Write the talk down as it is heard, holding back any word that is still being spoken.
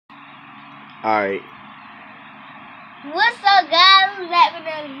Alright. What's up, guys? We're back with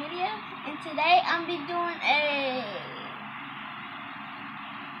another video, and today I'm be doing a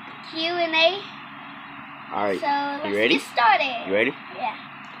Q&A. Alright. So let's You ready? get started. You ready? Yeah.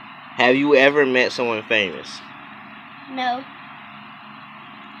 Have you ever met someone famous? No.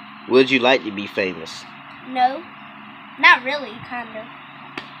 Would you like to be famous? No. Not really, kind of.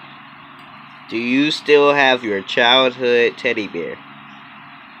 Do you still have your childhood teddy bear?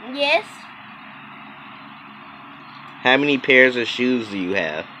 Yes. How many pairs of shoes do you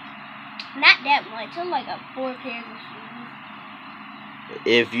have? Not that much. I'm like a 4 pairs of shoes.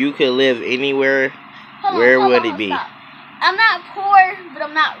 If you could live anywhere, Hold where on, would it be? Stop. I'm not poor, but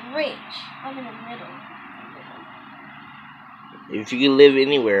I'm not rich. I'm in the middle. If you could live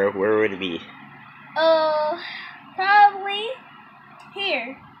anywhere, where would it be? Probably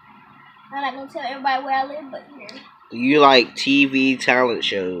here. I'm not gonna tell everybody where I live, but here. Do you like TV talent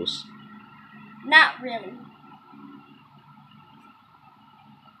shows? Not really.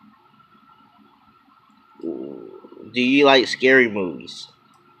 Do you like scary movies?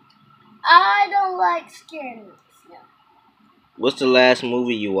 I don't like scary movies. No. What's the last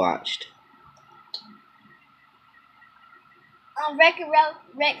movie you watched? Rex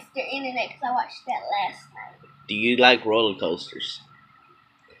the Internet, because I watched that last night. Do you like roller coasters?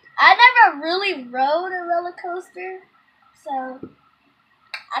 I never really rode a roller coaster, so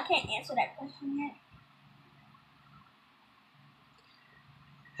I can't answer that question yet.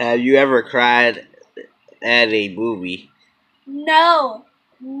 Have you ever cried at a movie? No.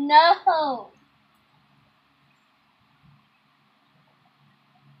 No.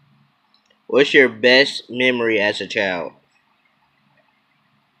 What's your best memory as a child?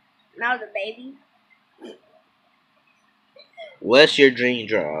 When I was a baby. What's your dream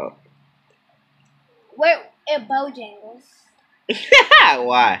job? Where at Bojangles.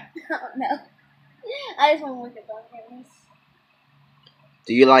 Why? I don't know. I just want to work at Bojangles.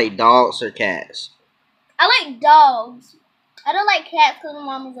 Do you like dogs or cats? I like dogs. I don't like cats because my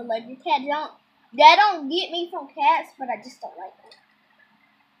mom is allergic. That don't get me from cats, but I just don't like them.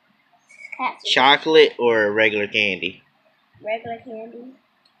 Cats. Chocolate or regular candy? Regular candy.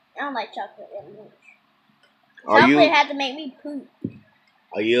 I don't like chocolate that much. Are Chocolate you had to make me poop.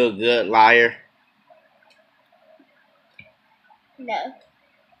 Are you a good liar? No.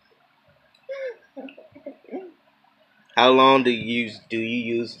 How long do you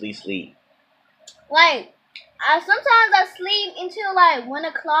usually sleep? Like, sometimes I sleep until like 1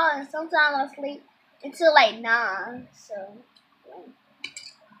 o'clock, and sometimes I sleep until like 9. So.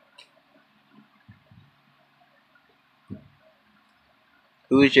 Yeah.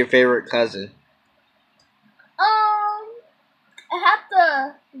 Who is your favorite cousin? I have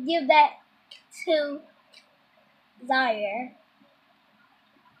to give that to Zaire.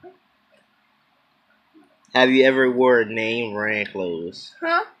 Have you ever wore name brand clothes?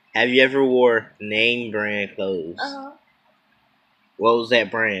 Huh? Have you ever wore name brand clothes? Uh-huh. What was that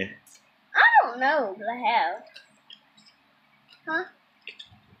brand? I don't know, but I have. Huh?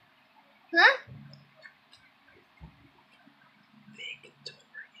 Huh?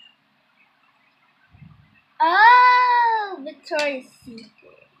 Oh, Victoria's Secret.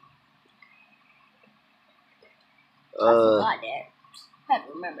 I forgot that. I have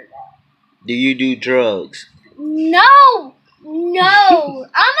to remember that. Do you do drugs? No! No!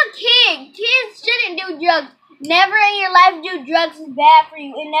 I'm a kid. Kids shouldn't do drugs. Never in your life do drugs is bad for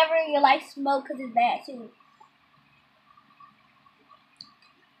you. And never in your life smoke because it's bad too.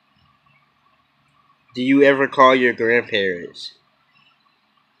 Do you ever call your grandparents?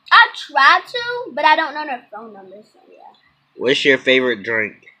 I try to, but I don't know their phone numbers, so yeah. What's your favorite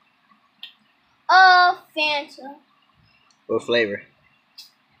drink? Fanta. What flavor?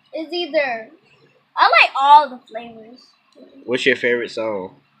 It's either... I like all the flavors. What's your favorite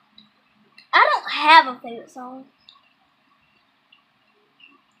song? I don't have a favorite song.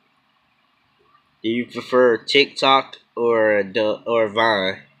 Do you prefer TikTok or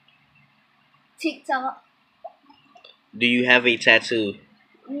Vine? TikTok. Do you have a tattoo?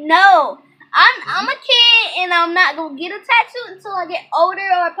 No. I'm a kid and I'm not gonna get a tattoo until I get older,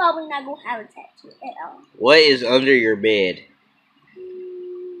 or I'm probably not gonna have a tattoo at all. What is under your bed?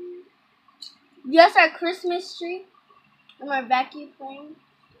 Just our Christmas tree and our vacuum cleaner.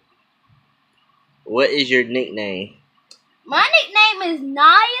 What is your nickname? My nickname is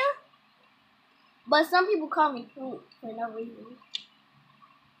Naya, but some people call me Pink for no reason.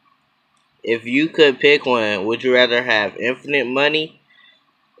 If you could pick one, would you rather have infinite money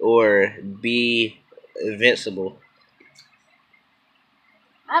or be invincible?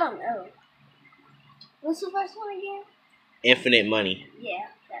 I don't know. What's the first one again? Infinite money. Yeah.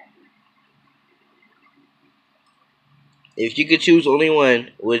 That. If you could choose only one,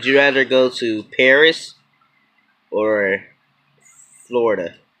 would you rather go to Paris or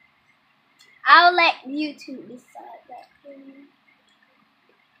Florida? I'll let you two decide that for me.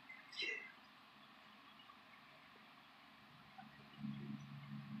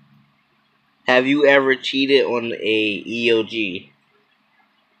 Have you ever cheated on a EOG?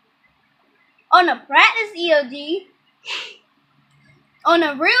 On a practice EOG, on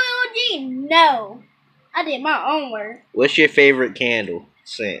a real EOG, no. I did my own work. What's your favorite candle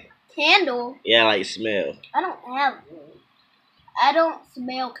scent? Candle? Yeah, like smell. I don't have one. I don't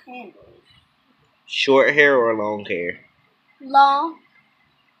smell candles. Short hair or long hair? Long.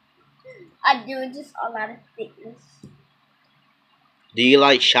 I do just a lot of thickness. Do you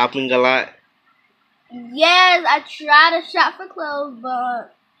like shopping a lot? Yes, I try to shop for clothes,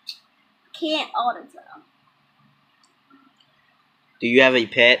 but can't all the time. Do you have a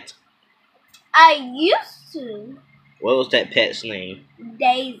pet? I used to. What was that pet's name?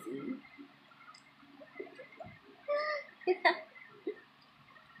 Daisy.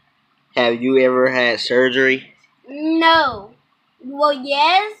 Have you ever had surgery? No. Well,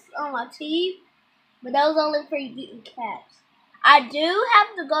 yes, on my teeth, but that was only for getting caps. I do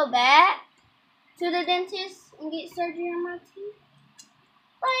have to go back to the dentist and get surgery on my teeth,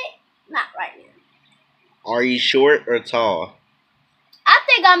 but not right now. Are you short or tall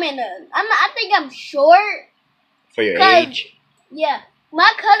I think I'm short. for your age? Yeah,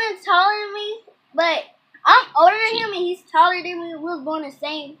 my cousin's taller than me, but I'm older than him and he's taller than me. We were born the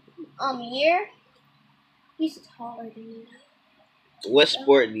same year. He's taller than me. What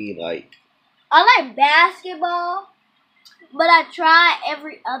sport do you like? I like basketball, but I try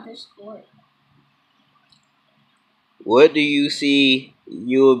every other sport. What do you see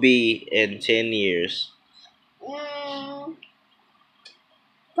you will be in 10 years?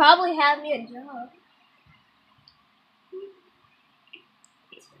 Probably have me a job.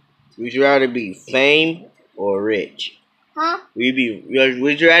 Would you rather be fame or rich? Huh? Would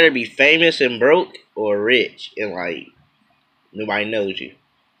you rather be famous and broke or rich and like nobody knows you?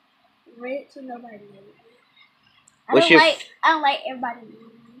 Rich and nobody knows me. I What's don't your like everybody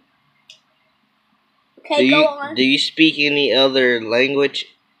knowing me. Okay, do go you on. do you speak any other language?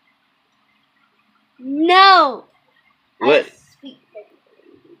 No. What I speak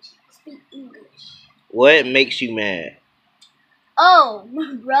English. what makes you mad? Oh,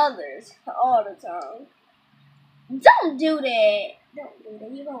 my brothers all the time. Don't do that. Don't do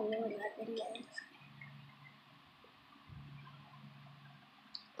that. You don't ruin my videos.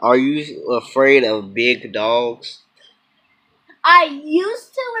 Are you afraid of big dogs? I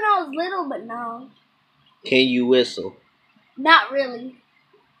used to when I was little, but no. Can you whistle? Not really.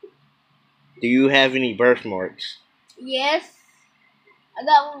 Do you have any birthmarks? Yes. I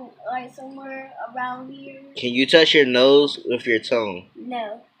got one like somewhere around here. Can you touch your nose with your tongue?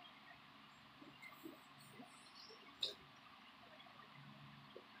 No.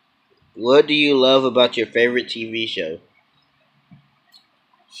 What do you love about your favorite TV show?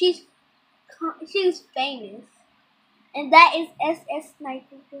 She's famous. And that is SS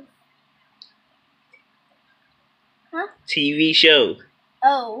Sniper. Huh? TV show.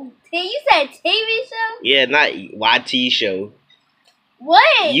 Oh, you said TV show? Yeah, not YT show.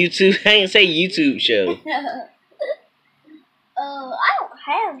 What? YouTube. I didn't say YouTube show. I don't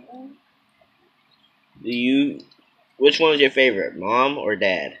have one. Which one is your favorite, mom or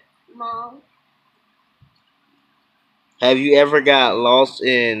dad? Mom. Have you ever got lost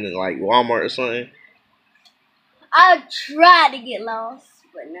in like Walmart or something? I tried to get lost,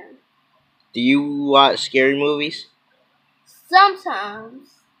 but no. Do you watch scary movies? Sometimes.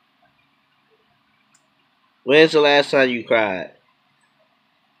 When's the last time you cried?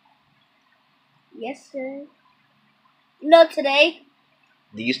 Yesterday. No, today.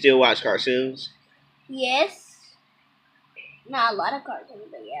 Do you still watch cartoons? Yes. Not a lot of cartoons,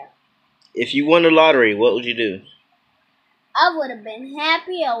 but yeah. If you won the lottery, what would you do? I would have been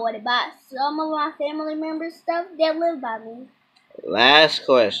happy. I would have bought some of my family members stuff that live by me. Last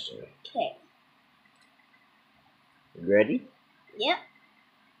question. Okay. You ready? Yep.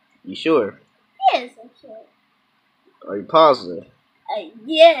 You sure? Yes, I'm sure. Are you positive?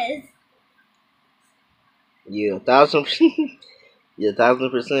 Yes. You 1,000%. You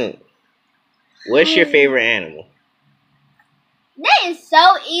 1,000%. What's your favorite animal? That is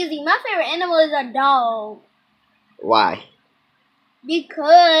so easy. My favorite animal is a dog. Why?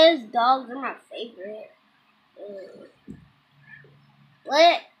 Because dogs are my favorite.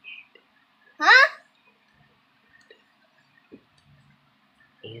 What? Huh?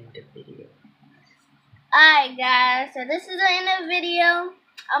 End the video. Alright guys, so this is the end of the video.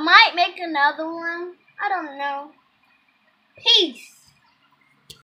 I might make another one. I don't know. Peace.